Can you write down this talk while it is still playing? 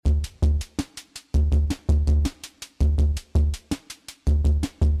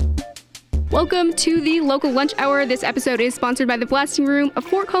Welcome to the Local Lunch Hour. This episode is sponsored by The Blasting Room, a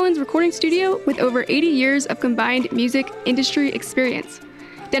Fort Collins recording studio with over 80 years of combined music industry experience.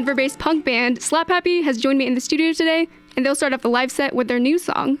 Denver-based punk band Slap Happy has joined me in the studio today, and they'll start off the live set with their new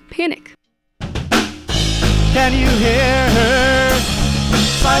song, Panic. Can you hear her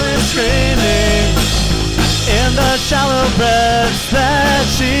silent screaming in the shallow breaths that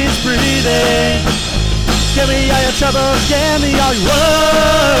she's breathing? Give me all your troubles, give me all your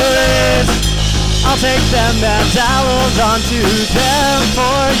worries. I'll take them and I'll hold on to them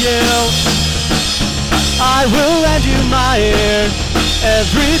for you. I will lend you my ear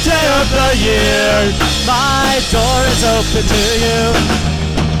every day of the year. My door is open to you.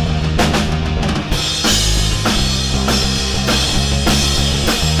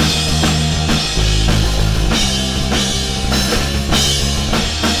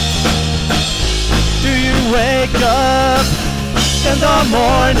 Wake up in the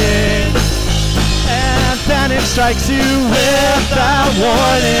morning and panic strikes you without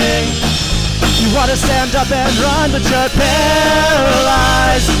warning. You want to stand up and run, but you're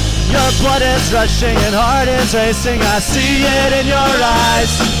paralyzed. Your blood is rushing and heart is racing. I see it in your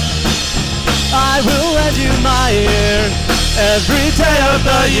eyes. I will lend you my ear every day of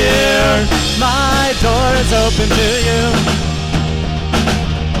the year. My door is open to you.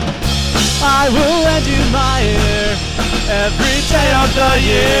 I will lend you my ear every day of the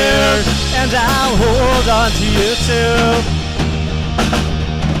year, and I'll hold on to you too.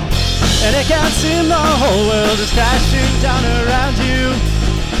 And it can seem the whole world is crashing down around you,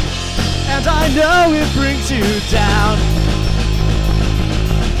 and I know it brings you down.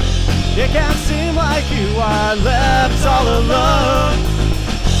 It can seem like you are left all alone,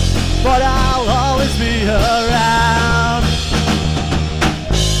 but I'll always be around.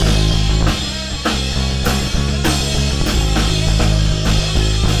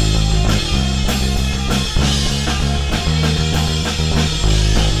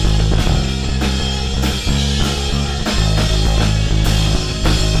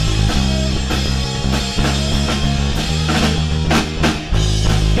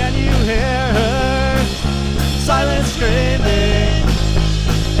 Screaming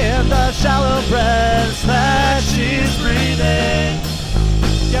in the shallow breaths that she's breathing.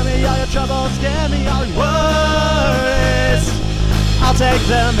 Give me all your troubles, give me all your worries. I'll take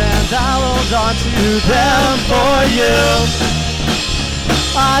them and I'll hold on to them for you.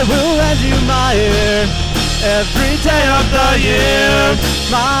 I will lend you my ear every day of the year.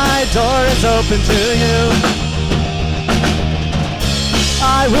 My door is open to you.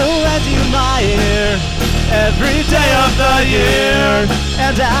 I will lend you my ear every day of the year,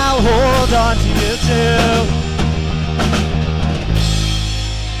 and I'll hold on to you too.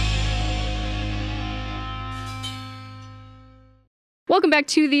 Welcome back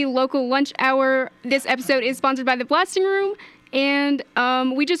to the Local Lunch Hour. This episode is sponsored by The Blasting Room, and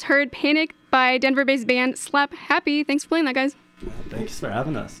we just heard Panic by Denver-based band Slap Happy. Thanks for playing that, guys. Thanks for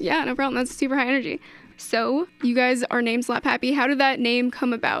having us. Yeah, no problem. That's super high energy. So, you guys are named Slap Happy. How did that name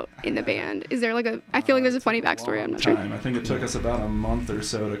come about in the band? Is there I feel like there's a funny backstory, I'm not sure. I think it took us about a month or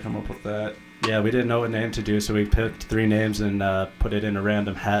so to come up with that. Yeah, we didn't know what name to do, so we picked 3 names and put it in a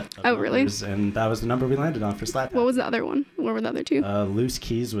random hat. Oh, really? And that was the number we landed on for Slap Happy. What was the other one? What were the other 2? Loose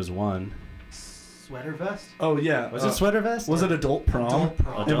Keys was one. Sweater vest? Oh, yeah. Was it Sweater Vest? Was it Adult Prom? Adult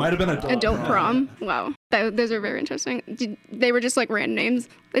Prom. It might have been Adult Prom. Wow. Those are very interesting. They were just random names.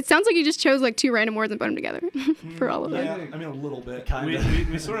 It sounds like you just chose 2 random words and put them together for all of them. Yeah, I mean a little bit. Kinda.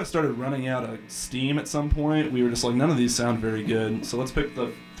 We sort of started running out of steam at some point. We were just none of these sound very good. So let's pick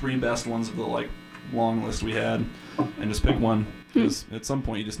the 3 best ones of the long list we had and just pick one. Because at some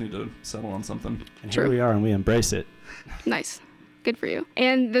point you just need to settle on something. And here we are and we embrace it. Nice. Good for you.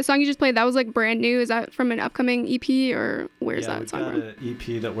 And the song you just played, that was brand new. Is that from an upcoming EP or where's that song from? Yeah, we've got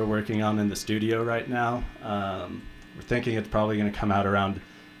an EP that we're working on in the studio right now. We're thinking it's probably going to come out around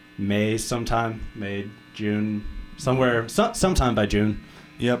May, June, sometime by June.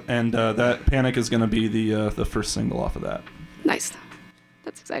 Yep, and that Panic is going to be the first single off of that. Nice.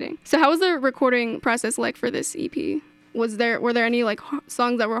 That's exciting. So how was the recording process like for this EP? Were there any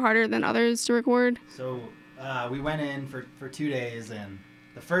songs that were harder than others to record? So we went in for 2 days, and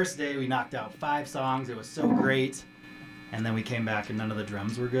the first day we knocked out 5 songs. It was so great. And then we came back and none of the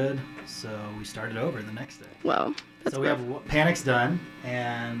drums were good, so we started over the next day. Wow. That's so we have Panic's done,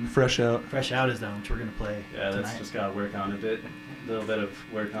 and Fresh Out is done, which we're going to play tonight. That's just got to work on a little bit of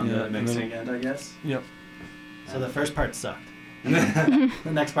work on the mixing end, I guess. Yep. So the first part sucked. The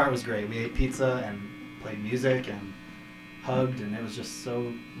next part was great. We ate pizza and played music and hugged, and it was just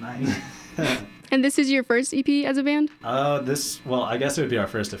so nice. And this is your first EP as a band? Well, I guess it would be our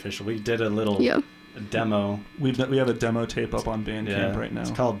first official. We did a little demo. We have a demo tape up on Bandcamp right now.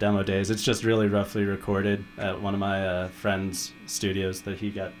 It's called Demo Days. It's just really roughly recorded at one of my friend's studios that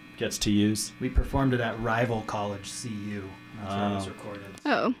he gets to use. We performed it at Rival College CU. That's where it was recorded.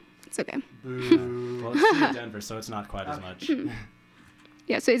 Oh, it's okay. Boo. Well, it's in Denver, so it's not quite as much.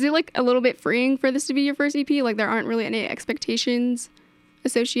 Yeah, so is it like a little bit freeing for this to be your first EP? Like there aren't really any expectations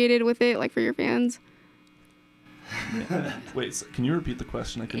associated with it, like for your fans? Wait, so can you repeat the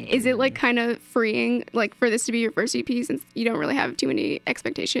question? Is it like kind of freeing, like for this to be your first EP, since you don't really have too many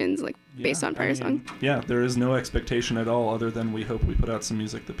expectations, like based on prior songs? Yeah, there is no expectation at all, other than we hope we put out some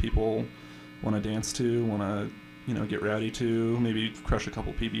music that people want to dance to, want to, get rowdy to, maybe crush a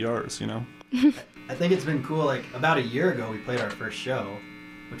couple PBRs, I think it's been cool. Like about a year ago, we played our first show,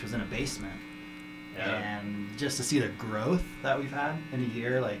 which was in a basement. Yeah. And just to see the growth that we've had in a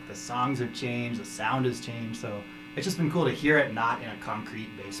year, like the songs have changed, the sound has changed, so it's just been cool to hear it not in a concrete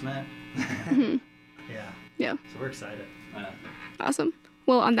basement. Yeah. So we're excited. Awesome.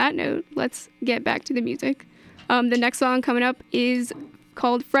 Well, on that note, let's get back to the music. The next song coming up is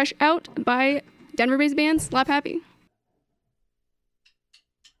called Fresh Out by Denver-based band Slap Happy.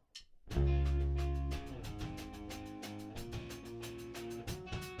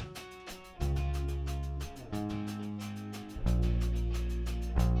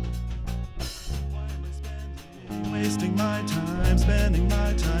 Wasting my time, spending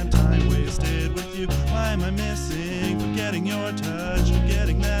my time wasted with you. Why am I missing? Forgetting your touch,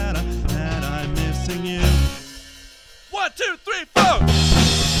 forgetting that I'm missing you. 1, 2, 3, 4.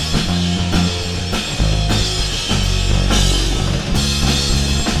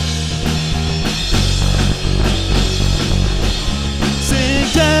 Sitting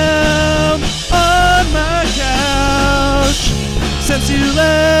down on my couch. Since you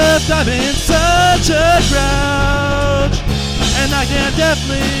left, I've been such a grouch, and I can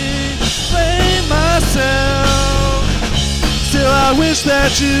definitely blame myself. Still, I wish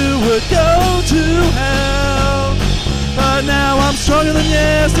that you would go to hell. But now I'm stronger than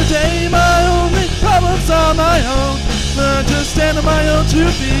yesterday. My only problems are my own. Learn to stand on my own 2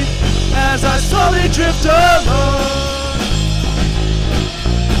 feet as I slowly drift alone.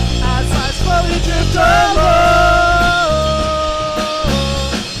 As I slowly drift alone.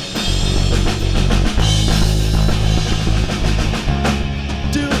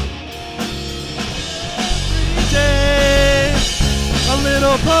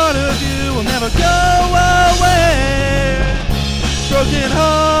 A part of you will never go away. Broken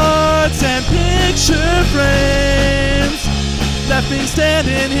hearts and picture frames left me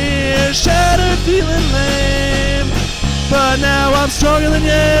standing here, shattered, feeling lame. But now I'm stronger than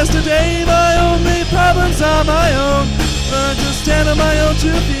yesterday. My only problems are my own. Learn to stand on my own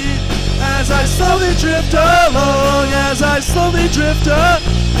 2 feet as I slowly drift along. As I slowly drift up.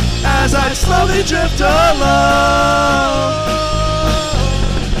 As I slowly drift along.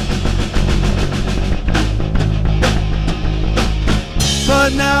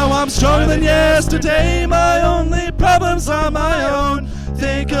 But now I'm stronger than yesterday. My only problems are my own.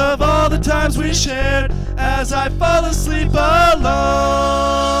 Think of all the times we shared as I fall asleep alone.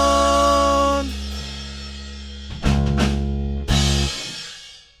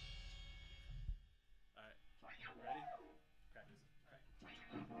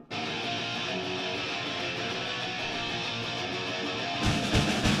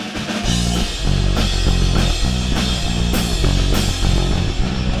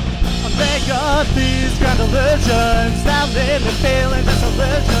 Up these grand illusions that leave me feeling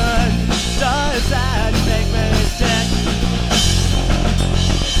disillusioned. Does that make me sick?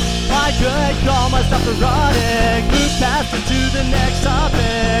 I could call myself erotic, move past it to the next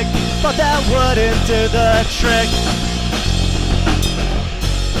topic, but that wouldn't do the trick.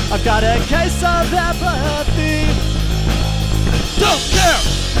 I've got a case of apathy. Don't care!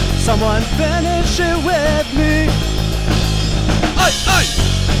 Someone finish it with me.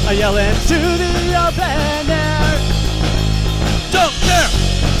 I yell into the open air. Don't care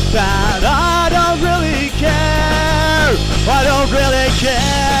that I don't really care. I don't really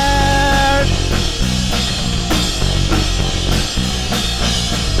care.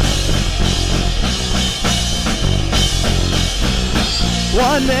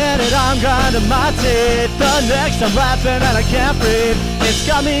 1 minute I'm grinding my teeth, the next I'm laughing and I can't breathe. It's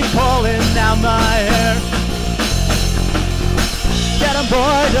got me pulling out my hair. Getting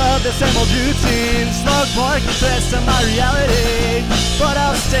bored of the same old routine. Smoke more confess to my reality, but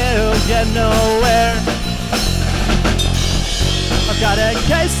I'll still get nowhere. I've got a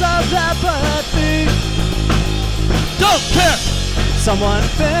case of apathy. Don't care! Someone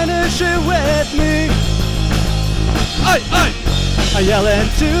finish it with me. Aye, aye. I yell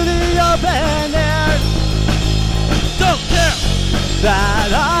into the open air. Don't care that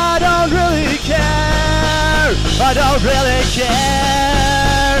I don't really care. I don't really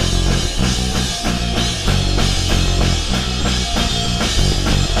care.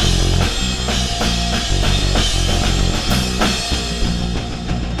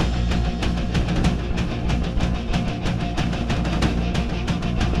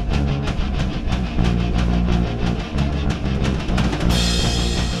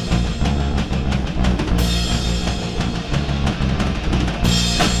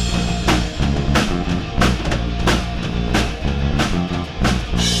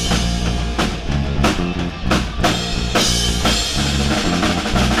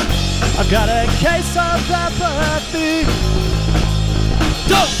 Got a case of apathy.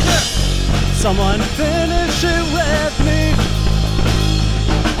 Don't care. Someone finish it with me.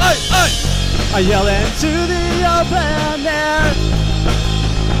 Aye, aye. I yell into the open air.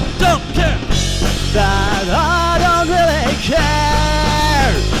 Don't care that I don't really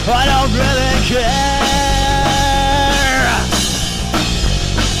care. I don't really care.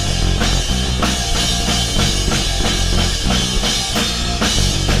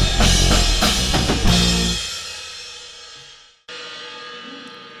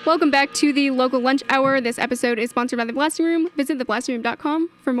 Welcome back to the local lunch hour. This episode is sponsored by The Blasting Room. Visit theblastingroom.com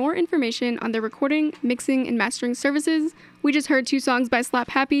for more information on their recording, mixing, and mastering services. We just heard 2 songs by Slap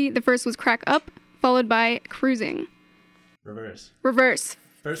Happy. The first was Crack Up, followed by Cruising. Reverse.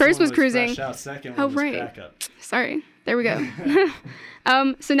 First was Cruising. Fresh Out, second Oh, one was right. Crack Up. Sorry. There we go.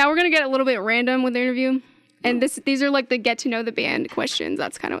 So now we're going to get a little bit random with the interview. And these are like the get to know the band questions.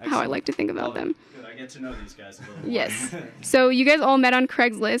 That's kind of how I like to think about them. Good. I get to know these guys a little more. Yes. So you guys all met on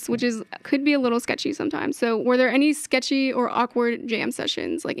Craigslist, which could be a little sketchy sometimes. So were there any sketchy or awkward jam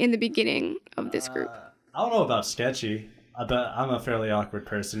sessions like in the beginning of this group? I don't know about sketchy, but I'm a fairly awkward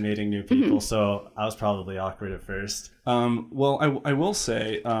person meeting new people, so I was probably awkward at first. Well, I will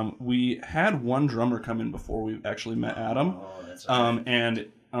say we had one drummer come in before we actually met Adam. Oh, that's right. And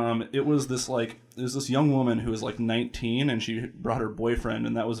it was this young woman who was like 19, and she brought her boyfriend,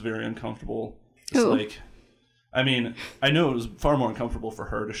 and that was very uncomfortable. It's Ooh. like, I mean, I know it was far more uncomfortable for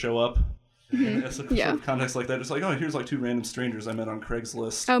her to show up in a sort of context like that. It's like, oh, here's like 2 random strangers I met on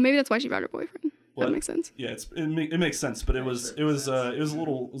Craigslist. Oh, maybe that's why she brought her boyfriend. What? That makes sense. Yeah, it makes sense, but it was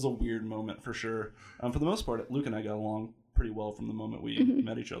a weird moment for sure. For the most part, Luke and I got along pretty well from the moment we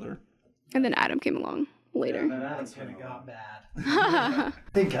met each other. And then Adam came along later. And then That's Adam's kind of coming got bad.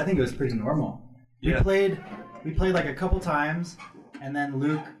 I think it was pretty normal. Yeah. We played like a couple times, and then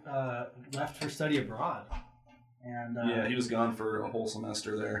Luke left for study abroad. And Yeah, he was gone for a whole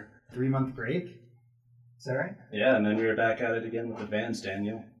semester there. 3-month break. Is that right? Yeah, and then we were back at it again with the bands,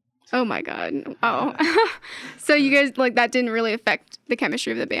 Daniel. Oh my God. Oh. So you guys, like, that didn't really affect the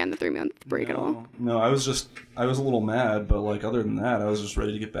chemistry of the band, the 3-month break at all? No, I was a little mad, but like other than that, I was just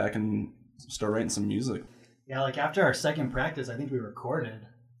ready to get back and start writing some music. Yeah, like after our second practice, I think we recorded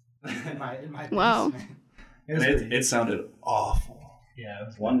in my Wow. basement. It was pretty- It sounded awful. yeah, it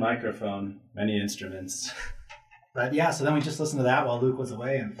was One microphone, many instruments. But yeah, so then we just listened to that while Luke was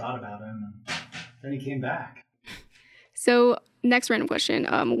away and thought about him, and then he came back. So next random question.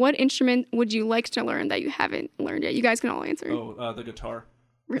 What instrument would you like to learn that you haven't learned yet? You guys can all answer. Oh, the guitar.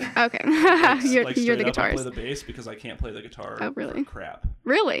 Okay. you're Like, the straight up, I guitarist. play the bass because I can't play the guitar. Oh, really? For crap.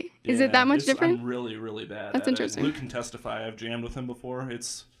 Really? Is it that much different? I'm really, really bad. That's at interesting. It. Luke can testify. I've jammed with him before.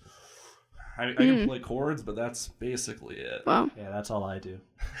 I can play chords, but that's basically it. Wow. Yeah, that's all I do.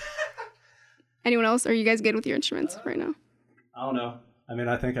 Anyone else? Are you guys good with your instruments right now? I don't know. I mean,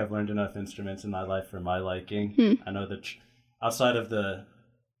 I think I've learned enough instruments in my life for my liking. I know that outside of the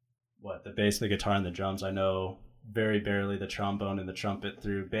bass, the guitar, and the drums, I know very barely the trombone and the trumpet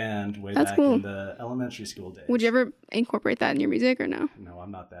through band way That's back cool. in the elementary school days. Would you ever incorporate that in your music or no? No,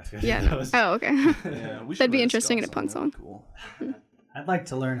 I'm not that good. Yeah. at No. those. Oh, okay. Yeah, we should That'd be write interesting in a ska punk That'd be song. Cool. I'd like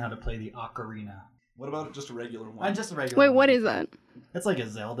to learn how to play the ocarina. What about just a regular one? Just a regular Wait, one. what is that? It's like a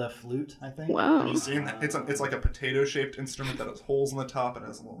Zelda flute, I think. Wow. Have you seen that? It's like a potato-shaped instrument that has holes in the top and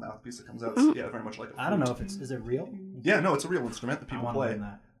has a little mouthpiece that comes out. Oh. It's, yeah, very much like a I don't know flute. if is it real? Yeah, no, it's a real instrument that I people want to play. learn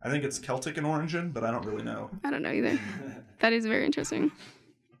that. I think it's Celtic in origin, but I don't really know. I don't know either. That is very interesting.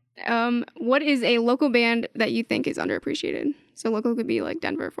 What is a local band that you think is underappreciated? So local could be like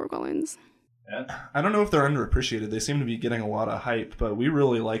Denver, Fort Collins. I don't know if they're underappreciated. They seem to be getting a lot of hype, but we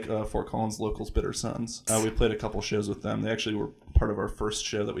really like Fort Collins locals Bitter Sons. We played a couple shows with them. They actually were part of our first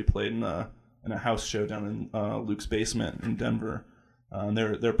show that we played in a house show down in Luke's basement in Denver.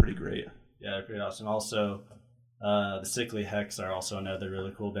 They're pretty great. Yeah, they're pretty awesome. Also, The Sickly Hex are also another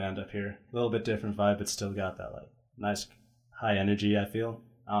really cool band up here. A little bit different vibe, but still got that like nice high energy, I feel.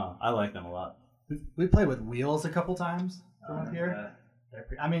 I like them a lot. We played with Wheels a couple times from up here.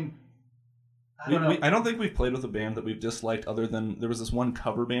 I mean, I don't know. I don't think we've played with a band that we've disliked other than there was this one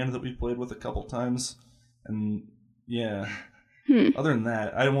cover band that we played with a couple times. And yeah, other than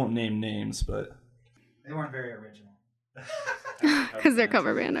that, I won't name names, but... They weren't very original. Because they're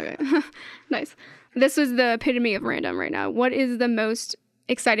cover band. Okay. Nice. This is the epitome of random right now. What is the most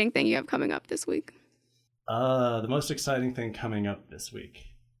exciting thing you have coming up this week? The most exciting thing coming up this week.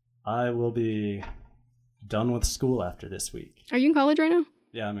 I will be done with school after this week. Are you in college right now?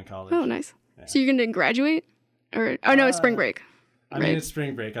 Yeah, I'm in college. Oh, nice. Yeah. So you're going to graduate? Or no, it's spring break. I mean, it's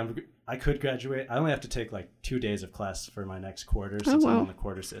spring break. I could graduate. I only have to take like 2 days of class for my next quarter since I'm on the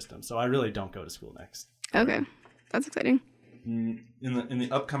quarter system. So I really don't go to school next. Okay. That's exciting. In the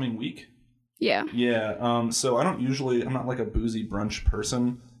upcoming week? Yeah. Yeah. So I'm not like a boozy brunch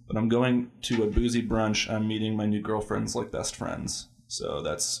person, but I'm going to a boozy brunch. I'm meeting my new girlfriend's like best friends. So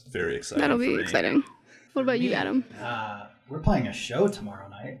that's very exciting. That'll be exciting. What about you, Adam? We're playing a show tomorrow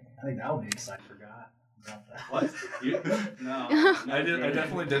night. I think that will be exciting. Forgot about that. What? No. I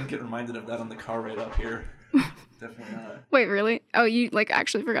definitely didn't get reminded of that on the car ride up here. Definitely not. Wait, really? Oh, you like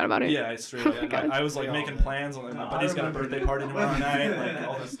actually forgot about it? Yeah, I straight up. I was like making plans. Like, my buddy's got a birthday party tomorrow night. Like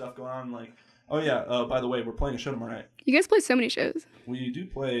all this stuff going on. Like, oh yeah. By the way, we're playing a show tomorrow night. You guys play so many shows. We do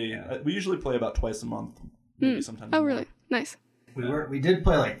play. We usually play about twice a month. Maybe sometimes. Oh, really? Nice. We did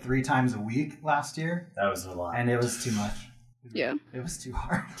play like 3 times a week last year. That was a lot. And it was too much. Yeah. It was too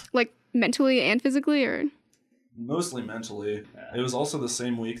hard. Like mentally and physically, or? Mostly mentally. It was also the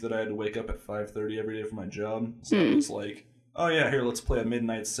same week that I had to wake up at 5:30 every day for my job. So it was like, oh yeah, here, let's play a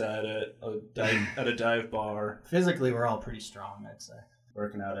midnight set at a dive bar. Physically, we're all pretty strong, I'd say.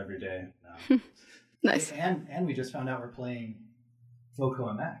 Working out every day. No. Nice. And we just found out we're playing Foco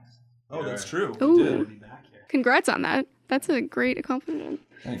MX. Oh, that's true. Ooh. We did. We'll be back here. Congrats on that. That's a great accomplishment.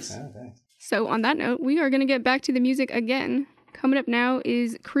 Thanks. Yeah, thanks. So on that note, we are going to get back to the music again. Coming up now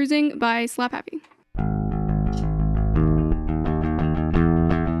is Cruising by Slap Happy.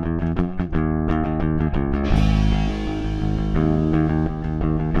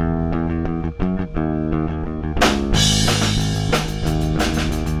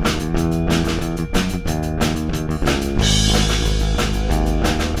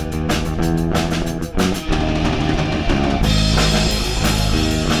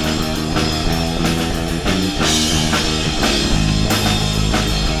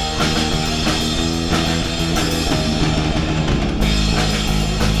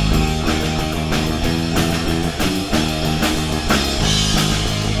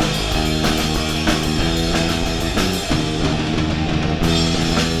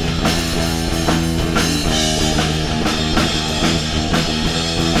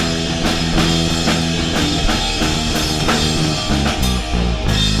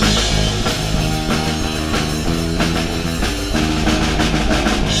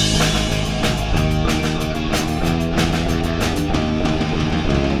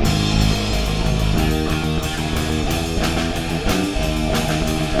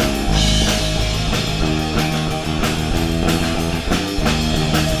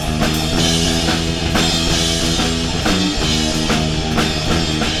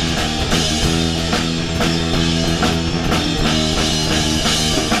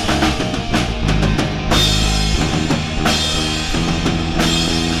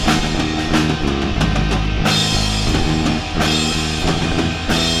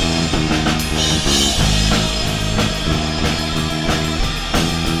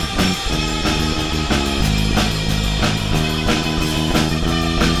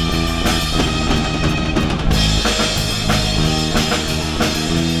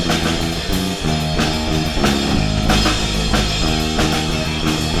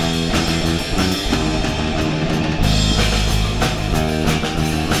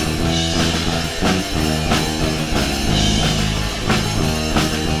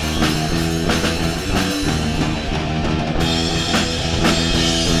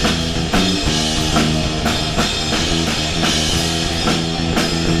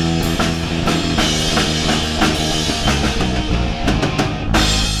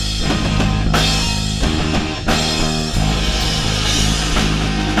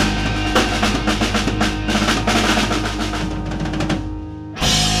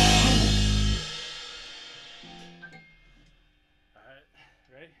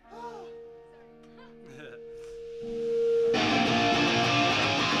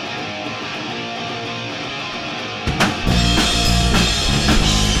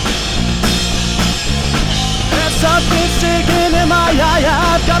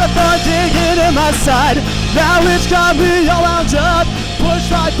 I've got a thorn digging in my side. Now it's got me all wound up.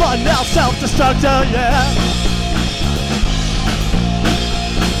 Push my button, now self-destruct, oh yeah.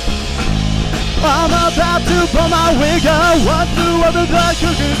 I'm about to blow my wing out. What flew over the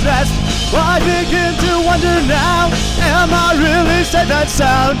cuckoo's nest? I begin to wonder now, am I really safe and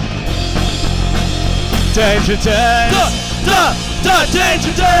sound? Danger days.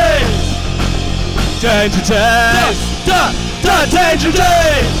 Danger days. Danger days. Danger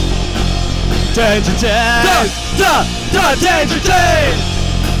days. Danger days. Danger days.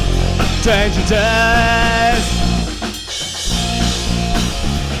 Danger days.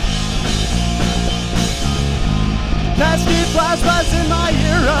 Pesky plasmas in my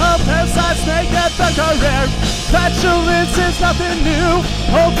ear, a parasite snake at the career. Petulance is nothing new.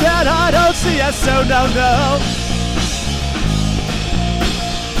 Hope that I don't see it, so no.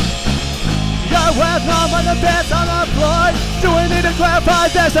 You're with on when the bed's on the floor. Do we need to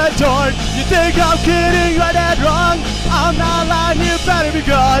clarify there's a door? You think I'm kidding, right and wrong? I'm not lying, you better be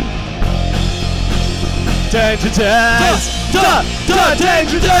gone. Danger days.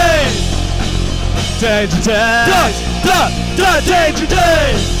 Danger days. Danger days. Danger days. Danger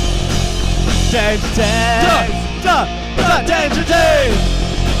days. Danger days.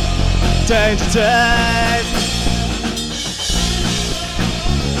 Danger days. Danger days.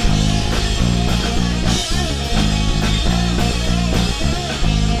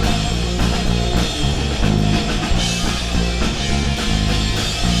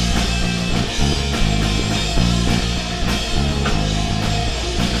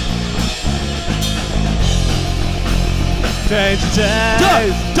 Danger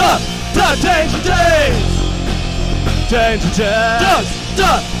days. Danger days. Danger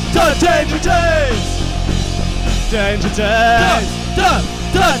days. Danger days.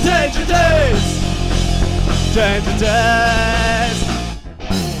 Danger days. Danger days.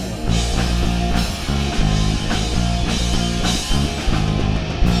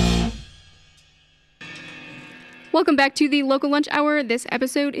 Welcome back to the Local Lunch Hour. This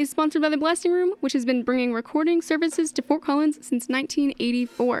episode is sponsored by The Blasting Room, which has been bringing recording services to Fort Collins since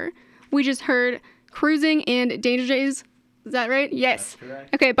 1984. We just heard Cruising and Danger Days. Is that right? Yes. That's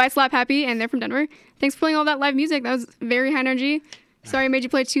correct. Okay, by Slap Happy, and they're from Denver. Thanks for playing all that live music. That was very high energy. Sorry I made you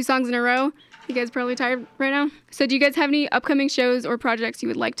play 2 songs in a row. You guys are probably tired right now. So do you guys have any upcoming shows or projects you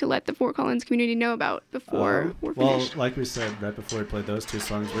would like to let the Fort Collins community know about before we're finished? Well, like we said right before we played those 2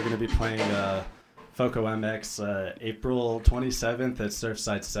 songs, we're going to be playing FOCO MX April 27th at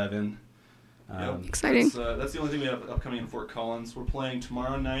Surfside 7. Exciting. That's the only thing we have upcoming in Fort Collins. We're playing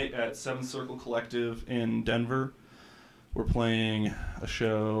tomorrow night at 7 Circle Collective in Denver. We're playing a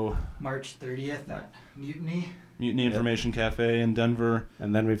show March 30th at Mutiny Information Cafe in Denver.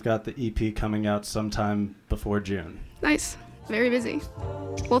 And then we've got the EP coming out sometime before June. Nice. Very busy.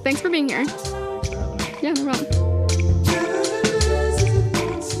 Well, thanks for being here. Yeah, no problem.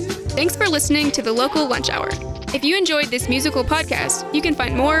 Thanks for listening to the Local Lunch Hour. If you enjoyed this musical podcast, you can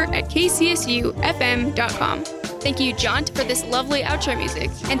find more at kcsufm.com. Thank you, Jaunt, for this lovely outro music,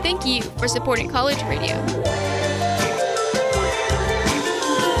 and thank you for supporting college radio.